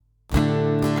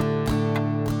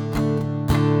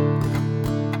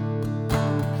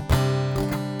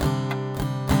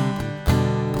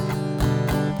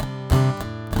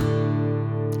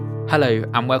Hello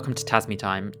and welcome to TASME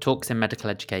Time, Talks in Medical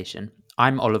Education.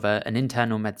 I'm Oliver, an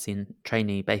internal medicine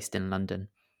trainee based in London.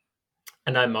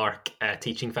 And I'm Mark, a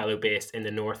teaching fellow based in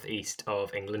the northeast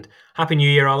of England. Happy New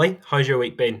Year, Ollie. How's your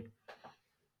week been?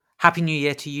 Happy New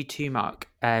Year to you too, Mark.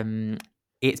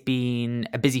 It's been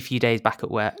a busy few days back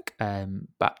at work,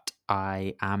 but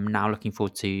I am now looking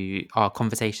forward to our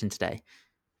conversation today.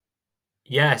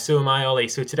 Yeah, so am I, Ollie.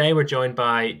 So today we're joined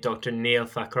by Dr. Neil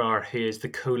Thakrar, who is the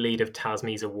co-lead of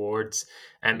TASME's awards.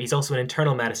 He's also an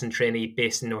internal medicine trainee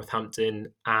based in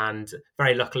Northampton, and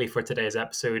very luckily for today's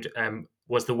episode,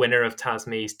 was the winner of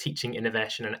TASME's Teaching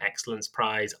Innovation and Excellence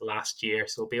Prize last year.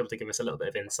 So he'll be able to give us a little bit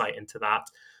of insight into that.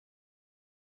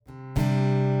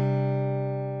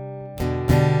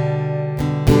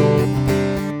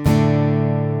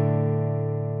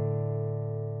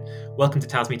 Welcome to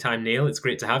TASME Time, Neil. It's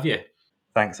great to have you.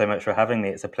 Thanks so much for having me.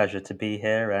 It's a pleasure to be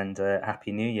here, and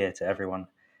Happy New Year to everyone.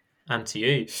 And to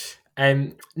you.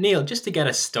 Neil, just to get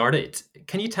us started,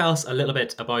 can you tell us a little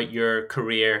bit about your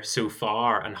career so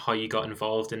far and how you got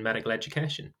involved in medical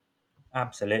education?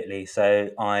 Absolutely.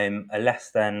 So I'm a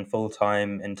less than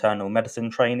full-time internal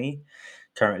medicine trainee,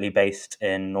 currently based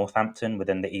in Northampton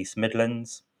within the East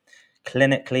Midlands.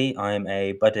 Clinically, I'm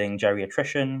a budding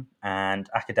geriatrician, and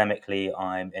academically,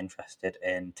 I'm interested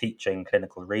in teaching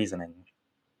clinical reasoning.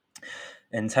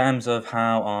 In terms of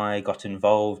how I got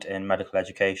involved in medical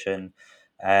education,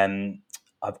 um,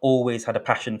 I've always had a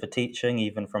passion for teaching,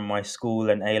 even from my school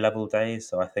and A level days.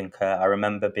 So I think I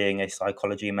remember being a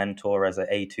psychology mentor as an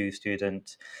A2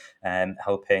 student,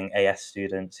 helping AS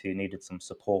students who needed some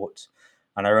support.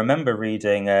 And I remember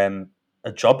reading a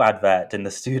job advert in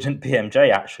the student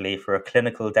PMJ actually for a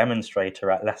clinical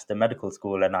demonstrator at Leicester Medical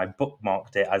School, and I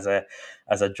bookmarked it as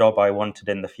a job I wanted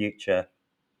in the future.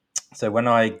 So when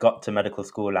I got to medical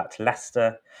school at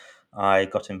Leicester, I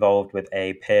got involved with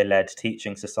a peer-led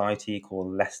teaching society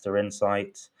called Leicester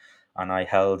Insight, and I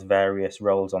held various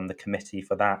roles on the committee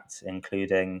for that,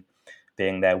 including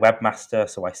being their webmaster.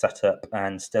 So I set up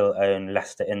and still own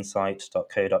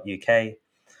leicesterinsight.co.uk.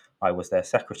 I was their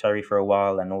secretary for a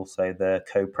while and also the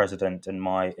co-president in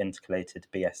my intercalated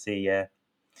BSc year.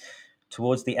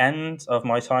 Towards the end of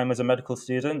my time as a medical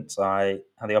student, I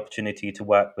had the opportunity to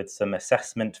work with some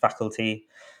assessment faculty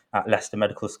at Leicester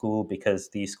Medical School because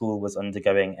the school was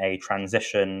undergoing a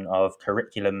transition of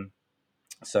curriculum.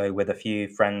 So, with a few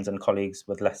friends and colleagues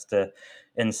with Leicester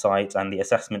Insight and the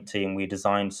assessment team, we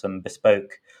designed some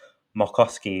bespoke mock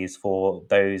OSCEs for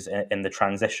those in the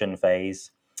transition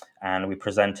phase. And we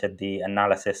presented the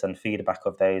analysis and feedback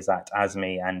of those at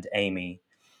ASME and AME.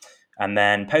 And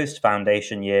then post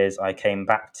foundation years, I came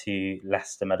back to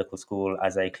Leicester Medical School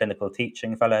as a clinical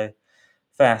teaching fellow,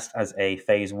 first as a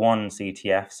phase one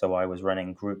CTF. So I was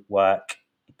running group work,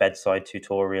 bedside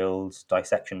tutorials,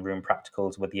 dissection room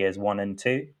practicals with years 1 and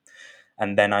 2.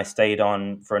 And then I stayed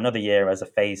on for another year as a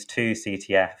phase two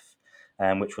CTF,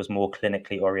 which was more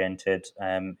clinically oriented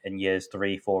in years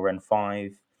 3, 4, and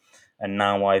 5. And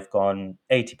now I've gone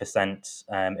 80%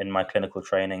 in my clinical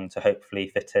training to hopefully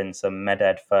fit in some med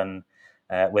ed fun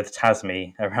with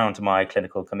TASME around my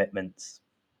clinical commitments.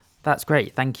 That's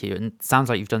great, thank you. And it sounds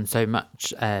like you've done so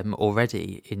much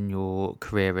already in your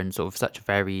career and sort of such a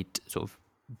varied sort of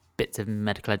bits of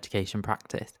medical education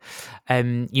practice.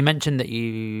 You mentioned that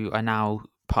you are now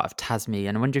part of TASME,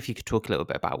 and I wonder if you could talk a little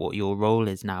bit about what your role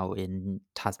is now in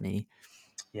TASME.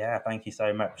 Yeah, thank you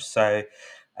so much. So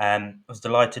I was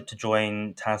delighted to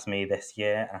join TASME this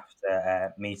year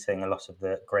after meeting a lot of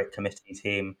the great committee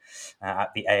team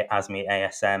at the ASME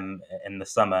ASM in the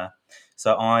summer.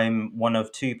 So I'm one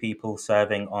of two people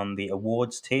serving on the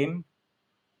awards team.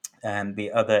 And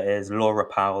the other is Laura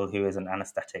Powell, who is an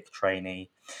anaesthetic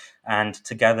trainee. And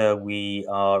together we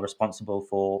are responsible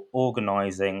for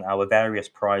organising our various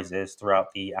prizes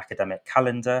throughout the academic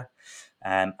calendar,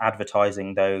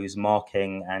 advertising those,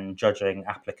 marking and judging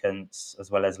applicants,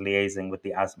 as well as liaising with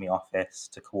the ASME office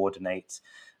to coordinate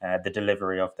the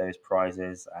delivery of those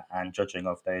prizes and judging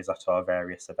of those at our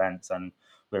various events. And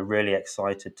we're really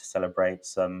excited to celebrate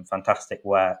some fantastic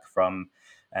work from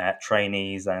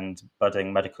trainees and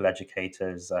budding medical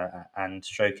educators and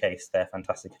showcase their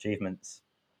fantastic achievements.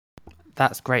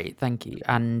 That's great, thank you.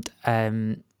 And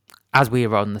as we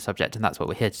are on the subject, and that's what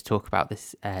we're here to talk about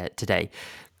this today,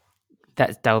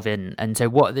 let's delve in. And so,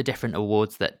 what are the different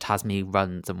awards that TASME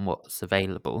runs and what's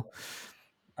available?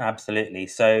 Absolutely.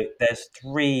 So there's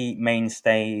three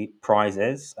mainstay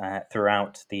prizes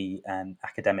throughout the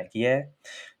academic year.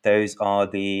 Those are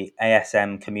the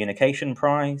ASM Communication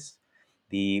Prize,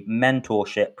 the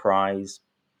Mentorship Prize,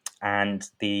 and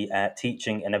the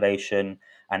Teaching Innovation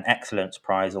and Excellence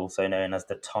Prize, also known as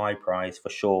the TIE Prize for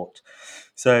short.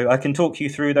 So I can talk you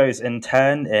through those in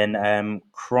turn in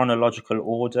chronological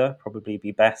order, probably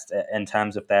be best in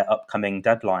terms of their upcoming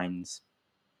deadlines.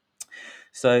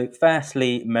 So,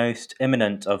 firstly, most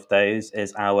imminent of those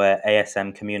is our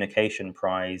ASM Communication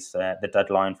Prize, the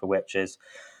deadline for which is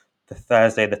the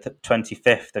Thursday, the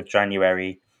 25th of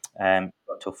January,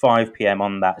 till 5 p.m.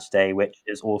 on that day, which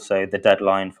is also the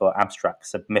deadline for abstract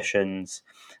submissions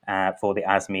for the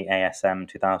ASME ASM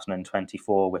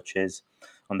 2024, which is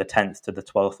on the 10th to the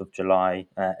 12th of July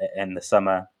in the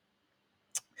summer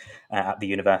at the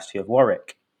University of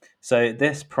Warwick. So,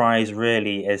 this prize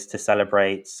really is to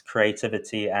celebrate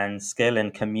creativity and skill in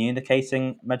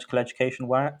communicating medical education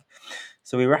work.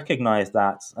 So, we recognise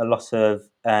that a lot of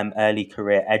early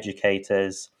career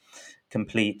educators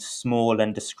complete small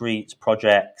and discrete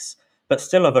projects, but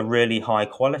still of a really high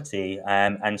quality.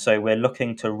 And so, we're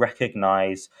looking to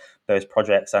recognise those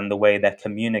projects and the way they're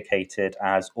communicated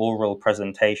as oral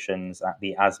presentations at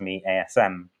the ASME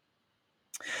ASM.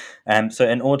 So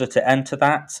in order to enter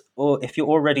that, or if you're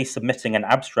already submitting an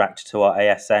abstract to our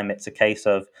ASM, it's a case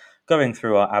of going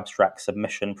through our abstract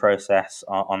submission process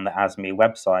on the ASME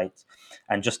website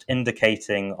and just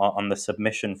indicating on the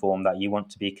submission form that you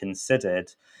want to be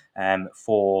considered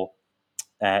for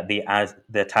the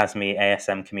TASME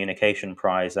ASM Communication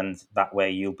Prize, and that way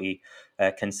you'll be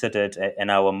considered in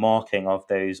our marking of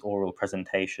those oral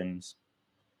presentations.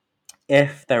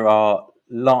 If there are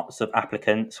lots of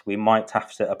applicants, we might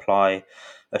have to apply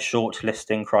a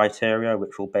shortlisting criteria,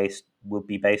 which will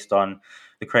be based on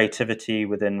the creativity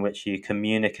within which you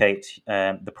communicate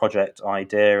the project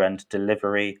idea and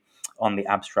delivery on the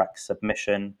abstract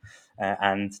submission.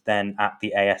 And then at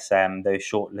the ASM, those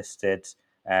shortlisted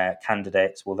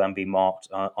candidates will then be marked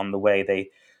on the way they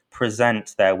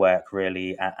present their work,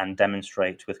 really, and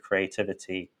demonstrate with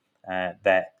creativity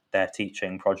their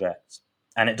teaching projects.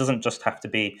 And it doesn't just have to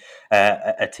be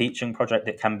a teaching project,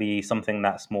 it can be something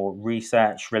that's more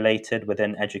research related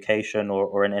within education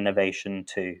or an innovation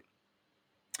too.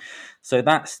 So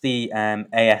that's the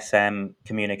ASM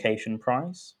Communication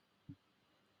Prize.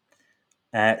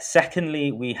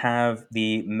 Secondly, we have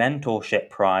the Mentorship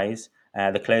Prize,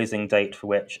 the closing date for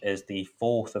which is the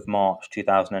 4th of March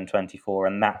 2024,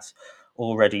 and that's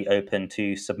already open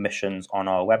to submissions on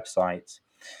our website.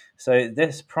 So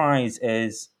this prize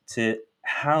is to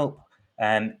help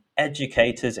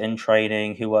educators in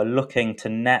training who are looking to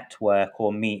network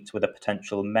or meet with a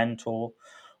potential mentor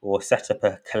or set up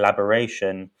a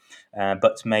collaboration,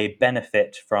 but may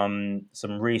benefit from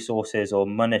some resources or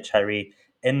monetary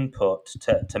input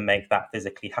to make that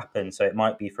physically happen. So it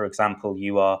might be, for example,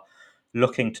 you are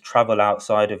looking to travel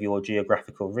outside of your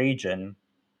geographical region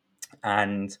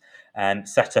and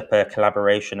set up a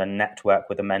collaboration and network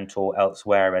with a mentor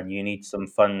elsewhere, and you need some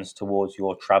funds towards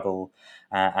your travel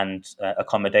and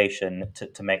accommodation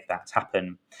to make that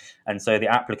happen. And so the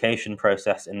application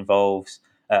process involves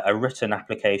a written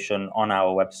application on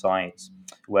our website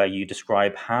where you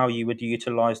describe how you would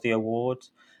utilize the award,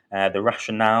 the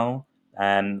rationale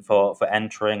for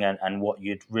entering, and what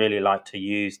you'd really like to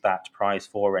use that prize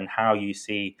for, and how you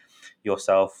see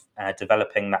yourself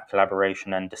developing that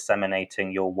collaboration and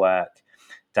disseminating your work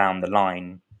down the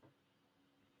line.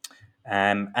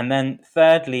 And then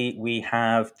thirdly, we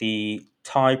have the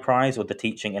TIE Prize, or the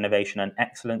Teaching Innovation and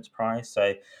Excellence Prize.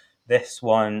 So this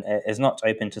one is not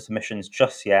open to submissions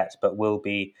just yet, but will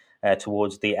be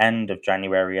towards the end of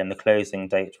January, and the closing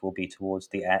date will be towards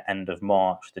the end of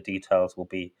March. The details will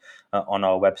be on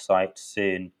our website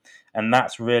soon. And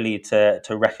that's really to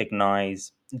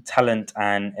recognise talent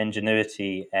and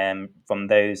ingenuity from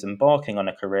those embarking on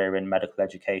a career in medical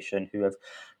education who have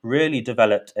really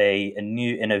developed a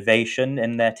new innovation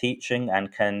in their teaching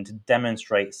and can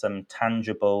demonstrate some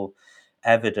tangible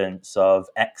evidence of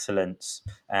excellence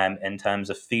in terms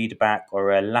of feedback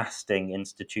or a lasting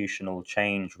institutional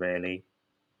change, really.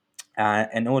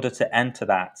 In order to enter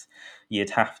that, you'd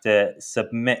have to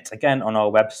submit, again on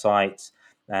our website,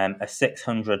 a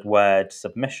 600-word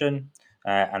submission,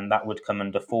 and that would come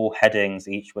under 4 headings,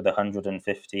 each with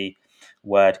 150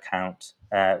 word count,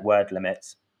 word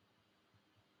limit.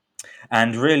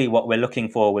 And really, what we're looking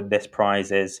for with this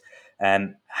prize is,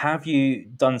 have you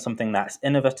done something that's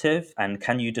innovative, and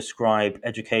can you describe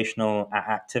educational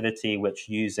activity which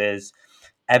uses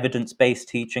evidence-based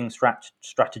teaching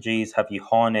strategies? Have you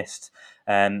harnessed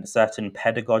certain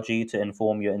pedagogy to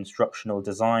inform your instructional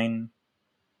design?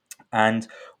 And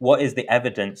what is the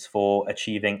evidence for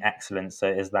achieving excellence? So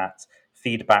is that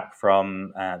feedback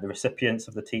from the recipients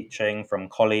of the teaching, from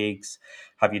colleagues?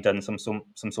 Have you done some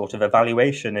sort of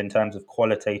evaluation in terms of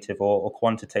qualitative or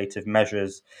quantitative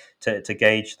measures to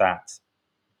gauge that?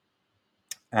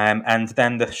 And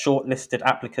then the shortlisted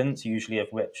applicants, usually of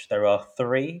which there are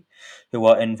 3, who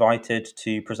are invited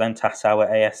to present at our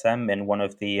ASM in one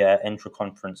of the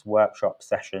intra-conference workshop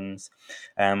sessions,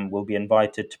 will be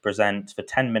invited to present for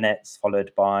 10 minutes,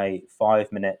 followed by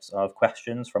 5 minutes of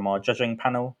questions from our judging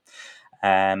panel.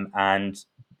 And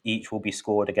each will be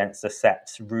scored against a set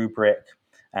rubric,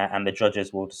 and the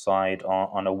judges will decide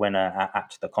on a winner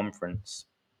at the conference.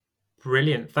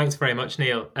 Brilliant. Thanks very much,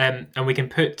 Neil. And we can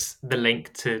put the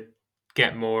link to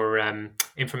get more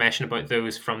information about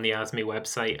those from the ASME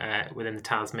website within the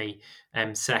TASME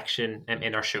section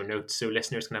in our show notes, so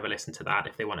listeners can have a listen to that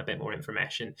if they want a bit more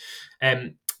information.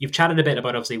 You've chatted a bit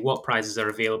about obviously what prizes are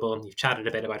available, and you've chatted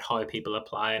a bit about how people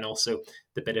apply, and also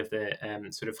the bit of the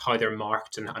sort of how they're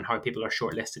marked and how people are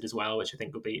shortlisted as well, which I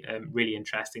think will be really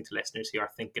interesting to listeners who are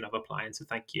thinking of applying. So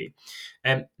thank you.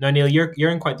 Now, Neil,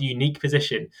 you're in quite the unique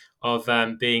position of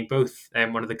being both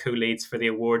one of the co-leads for the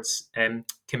awards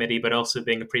committee, but also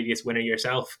being a previous winner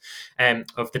yourself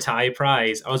of the TIE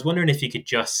Prize. I was wondering if you could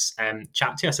just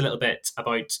chat to us a little bit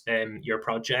about your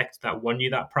project that won you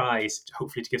that prize,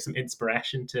 hopefully to give some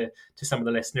inspiration to some of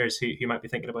the listeners who might be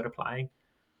thinking about applying.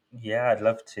 Yeah, I'd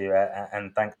love to,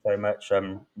 and thanks so much.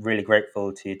 I'm really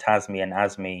grateful to TASME and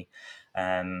ASME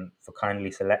for kindly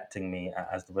selecting me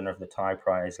as the winner of the TIE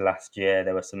Prize last year.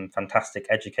 There were some fantastic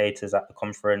educators at the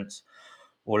conference,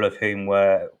 all of whom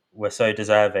were so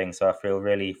deserving. So I feel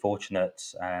really fortunate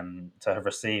to have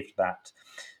received that.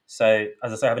 So,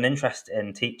 as I say, I have an interest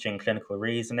in teaching clinical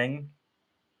reasoning.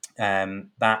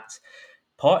 That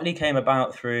partly came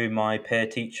about through my peer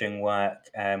teaching work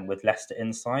with Leicester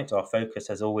Insight. Our focus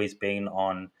has always been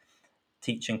on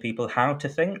teaching people how to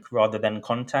think rather than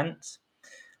content.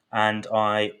 And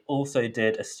I also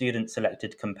did a student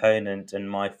selected component in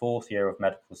my 4th year of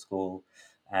medical school,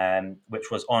 which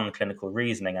was on clinical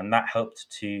reasoning. And that helped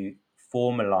to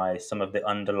formalize some of the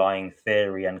underlying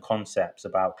theory and concepts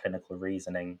about clinical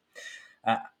reasoning.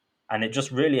 And it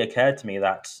just really occurred to me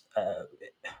that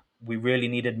we really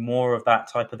needed more of that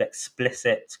type of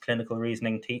explicit clinical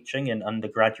reasoning teaching in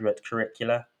undergraduate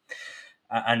curricula.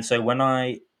 And so when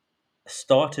I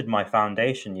started my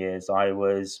foundation years, I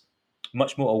was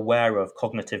much more aware of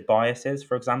cognitive biases,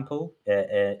 for example,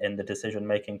 in the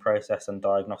decision-making process and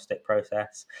diagnostic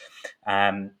process.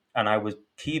 And I was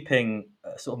keeping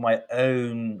sort of my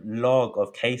own log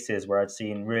of cases where I'd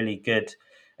seen really good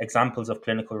examples of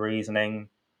clinical reasoning,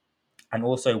 and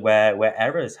also where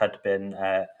errors had been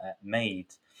made.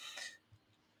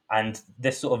 And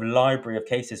this sort of library of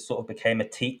cases sort of became a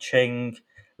teaching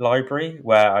library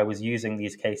where I was using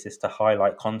these cases to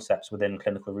highlight concepts within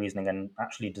clinical reasoning, and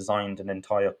actually designed an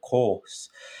entire course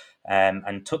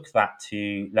and took that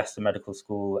to Leicester Medical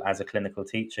School as a clinical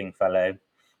teaching fellow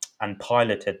and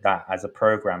piloted that as a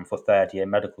program for 3rd-year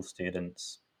medical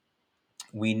students.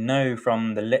 We know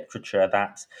from the literature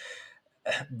that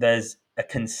there's a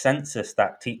consensus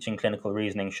that teaching clinical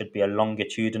reasoning should be a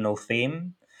longitudinal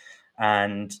theme.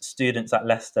 And students at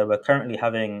Leicester were currently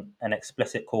having an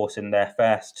explicit course in their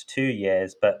first 2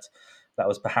 years, but that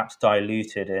was perhaps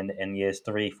diluted in years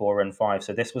 3, 4, and 5.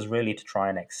 So this was really to try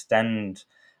and extend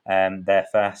their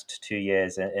first 2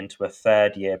 years into a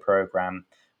 3rd-year program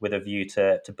with a view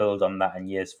to build on that in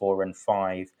years 4 and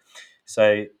 5.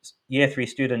 So year 3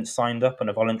 students signed up on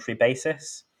a voluntary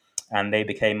basis, and they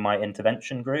became my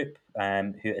intervention group,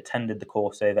 who attended the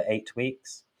course over 8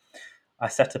 weeks. I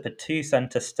set up a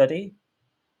 2-centre study,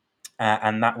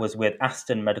 and that was with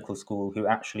Aston Medical School, who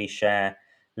actually share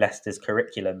Leicester's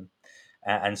curriculum.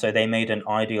 And so they made an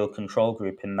ideal control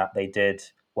group in that they did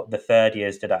what the 3rd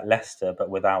years did at Leicester, but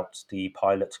without the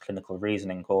pilot clinical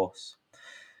reasoning course.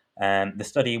 The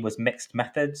study was mixed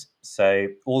methods, so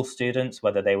all students,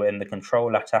 whether they were in the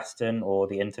control at Aston or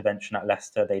the intervention at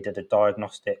Leicester, they did a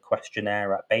diagnostic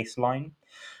questionnaire at baseline,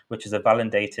 which is a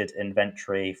validated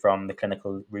inventory from the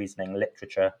clinical reasoning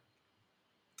literature.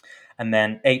 And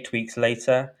then 8 weeks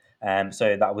later,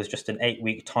 so that was just an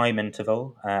 8-week time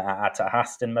interval at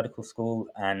Aston Medical School,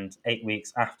 and 8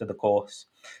 weeks after the course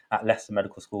at Leicester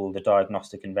Medical School, the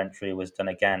diagnostic inventory was done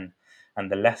again. And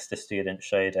the Leicester students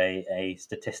showed a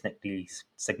statistically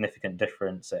significant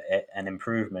difference, an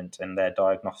improvement in their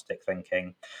diagnostic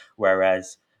thinking,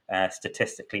 whereas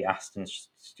statistically Aston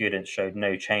students showed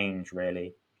no change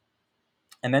really.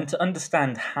 And then to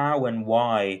understand how and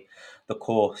why the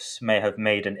course may have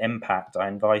made an impact, I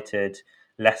invited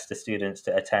Leicester students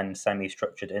to attend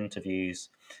semi-structured interviews,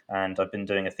 and I've been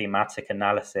doing a thematic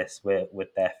analysis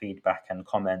with their feedback and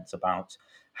comments about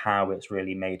how it's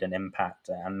really made an impact,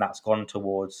 and that's gone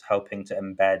towards helping to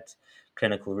embed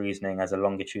clinical reasoning as a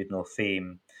longitudinal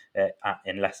theme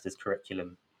in Leicester's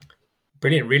curriculum.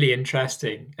 Brilliant, really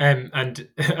interesting. And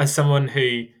as someone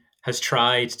who has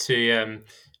tried to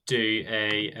do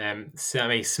a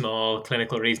semi-small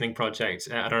clinical reasoning project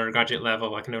at undergraduate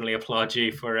level, I can only applaud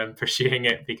you for pursuing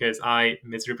it, because I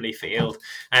miserably failed.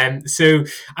 So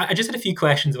I just had a few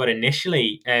questions about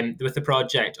initially with the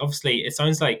project. Obviously, it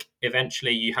sounds like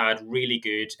eventually you had really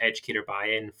good educator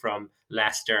buy-in from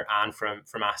Leicester and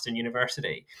from Aston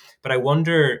University. But I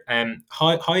wonder,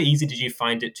 how easy did you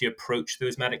find it to approach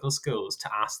those medical schools to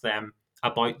ask them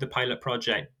about the pilot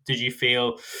project? Did you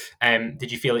feel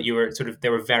that you were they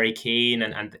were very keen,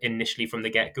 and initially from the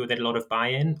get go they had a lot of buy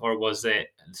in, or was it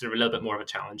sort of a little bit more of a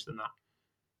challenge than that?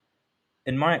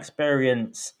 In my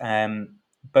experience,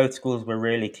 both schools were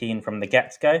really keen from the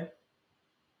get-go.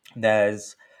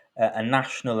 There's a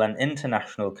national and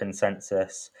international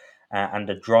consensus and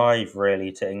a drive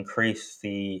really to increase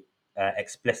the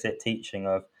explicit teaching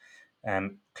of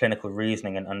clinical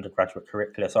reasoning in undergraduate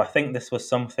curricula. So I think this was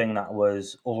something that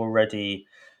was already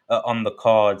on the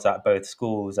cards at both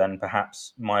schools, and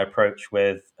perhaps my approach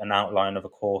with an outline of a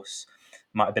course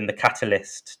might have been the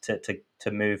catalyst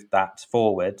to move that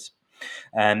forward.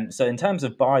 So in terms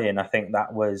of buy-in, I think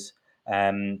that was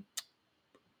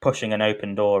pushing an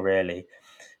open door, really.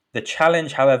 The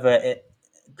challenge, however,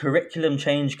 curriculum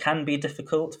change can be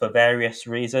difficult for various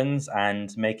reasons,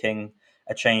 and making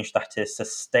a change that is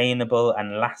sustainable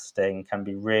and lasting can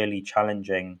be really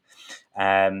challenging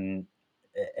um,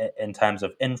 in terms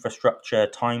of infrastructure,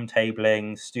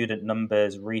 timetabling, student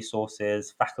numbers,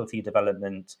 resources, faculty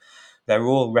development. They're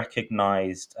all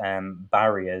recognized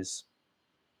barriers.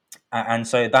 And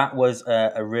so that was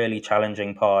a really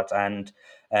challenging part, and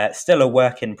still a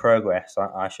work in progress,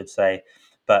 I should say.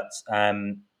 But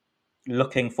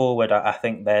looking forward, I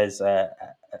think there's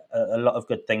a lot of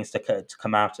good things to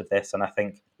come out of this, and I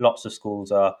think lots of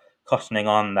schools are cottoning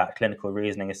on that clinical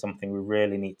reasoning is something we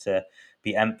really need to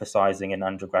be emphasizing in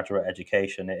undergraduate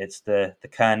education. It's the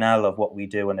kernel of what we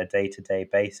do on a day-to-day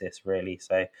basis, really.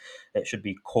 So it should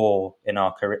be core in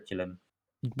our curriculum.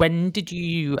 When did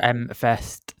you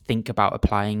first think about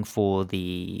applying for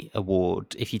the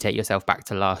award? If you take yourself back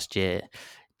to last year,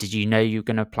 did you know you were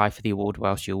going to apply for the award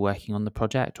whilst you were working on the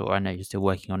project? Or I know you're still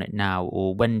working on it now.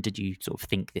 Or when did you sort of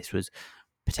think this was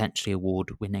potentially award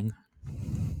winning?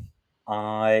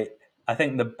 I I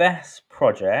think the best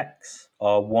projects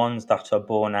are ones that are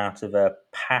born out of a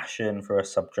passion for a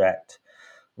subject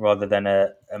rather than a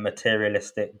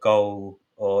materialistic goal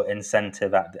or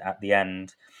incentive at the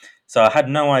end. So I had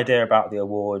no idea about the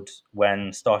award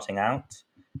when starting out.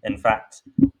 In fact,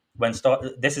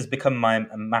 this has become my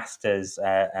master's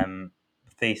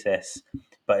thesis,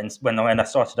 but when I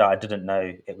started out, I didn't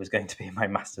know it was going to be my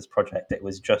master's project. It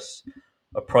was just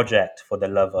a project for the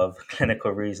love of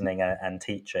clinical reasoning and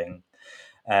teaching.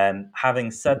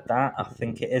 Having said that, I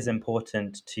think it is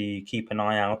important to keep an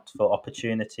eye out for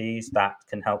opportunities that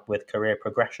can help with career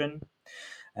progression.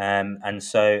 And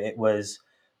so it was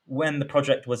when the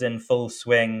project was in full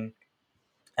swing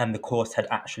and the course had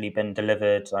actually been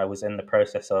delivered. I was in the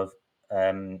process of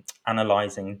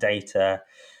analyzing data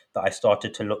that I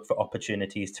started to look for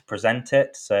opportunities to present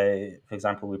it. So, for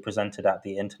example, we presented at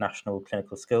the International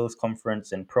Clinical Skills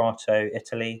Conference in Prato,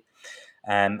 Italy.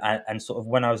 And sort of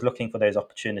when I was looking for those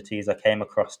opportunities, I came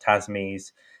across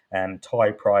TASME's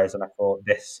TIE Prize, and I thought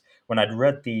this, when I'd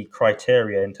read the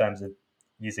criteria in terms of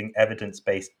using evidence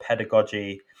based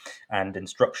pedagogy and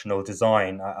instructional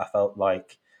design, I felt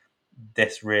like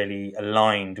this really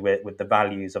aligned with the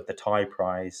values of the TIE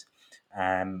Prize.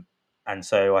 Um, and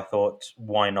so I thought,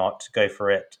 why not go for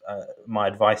it? My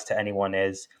advice to anyone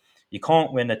is you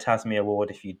can't win a TASME award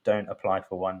if you don't apply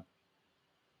for one.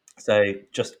 So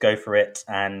just go for it.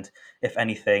 And if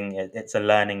anything, it's a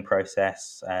learning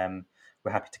process.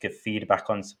 We're happy to give feedback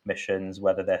on submissions,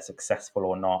 whether they're successful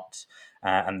or not.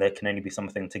 And there can only be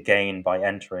something to gain by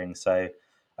entering. So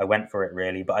I went for it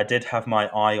really, but I did have my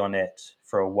eye on it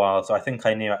for a while. So I think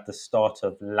I knew at the start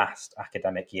of last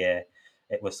academic year,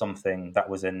 it was something that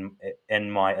was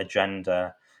in my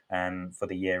agenda for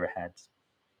the year ahead.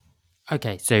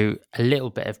 Okay, so a little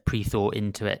bit of pre-thought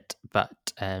into it, but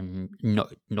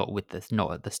not at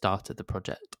the start of the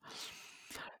project.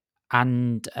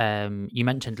 And you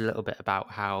mentioned a little bit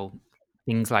about how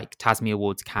things like TASME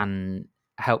awards can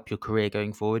help your career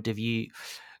going forward. Have you,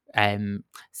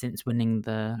 since winning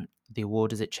the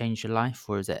award, has it changed your life,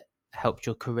 or has it helped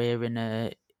your career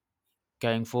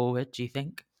going forward, do you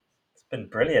think? It's been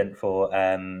brilliant for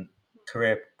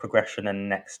career progression and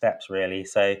next steps, really.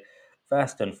 So,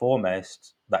 first and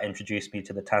foremost, that introduced me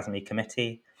to the TASME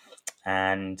committee,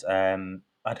 and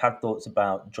I'd had thoughts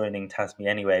about joining TASME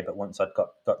anyway, but once I'd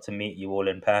got to meet you all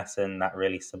in person, that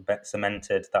really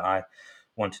cemented that I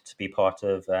wanted to be part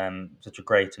of such a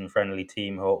great and friendly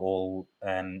team who are all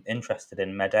interested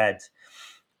in med ed.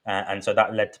 And so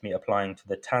that led to me applying to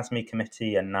the TASME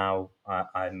committee, and now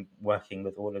I'm working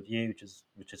with all of you,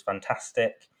 which is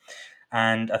fantastic.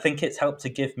 And I think it's helped to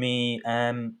give me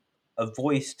a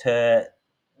voice to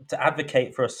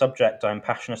advocate for a subject I'm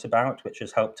passionate about, which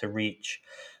has helped to reach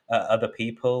other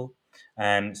people.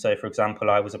 So, for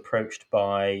example, I was approached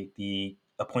by the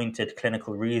appointed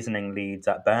clinical reasoning leads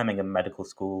at Birmingham Medical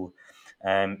School,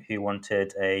 who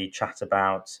wanted a chat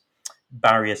about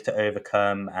barriers to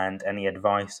overcome and any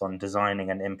advice on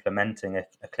designing and implementing a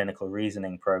clinical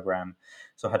reasoning program.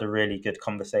 So I had a really good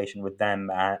conversation with them,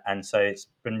 and so it's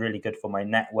been really good for my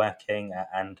networking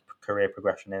and career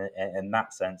progression in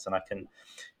that sense. And I can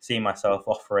see myself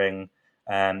offering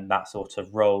that sort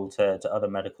of role to other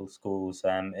medical schools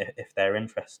if they're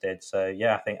interested. So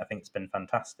yeah, I think it's been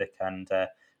fantastic, and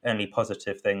only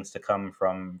positive things to come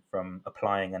from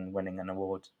applying and winning an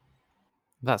award.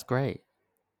 That's great.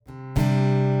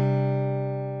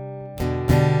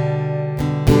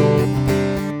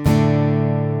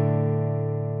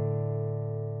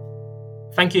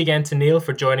 Thank you again to Neil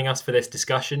for joining us for this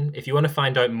discussion. If you want to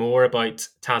find out more about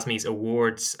TASME's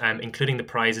awards, including the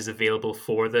prizes available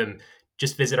for them,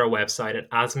 just visit our website at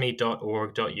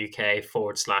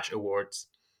asme.org.uk/awards.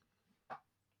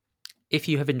 If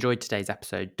you have enjoyed today's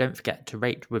episode, don't forget to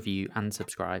rate, review, and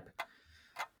subscribe.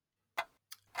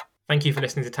 Thank you for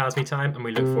listening to TASME Time, and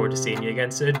we look forward to seeing you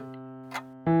again soon.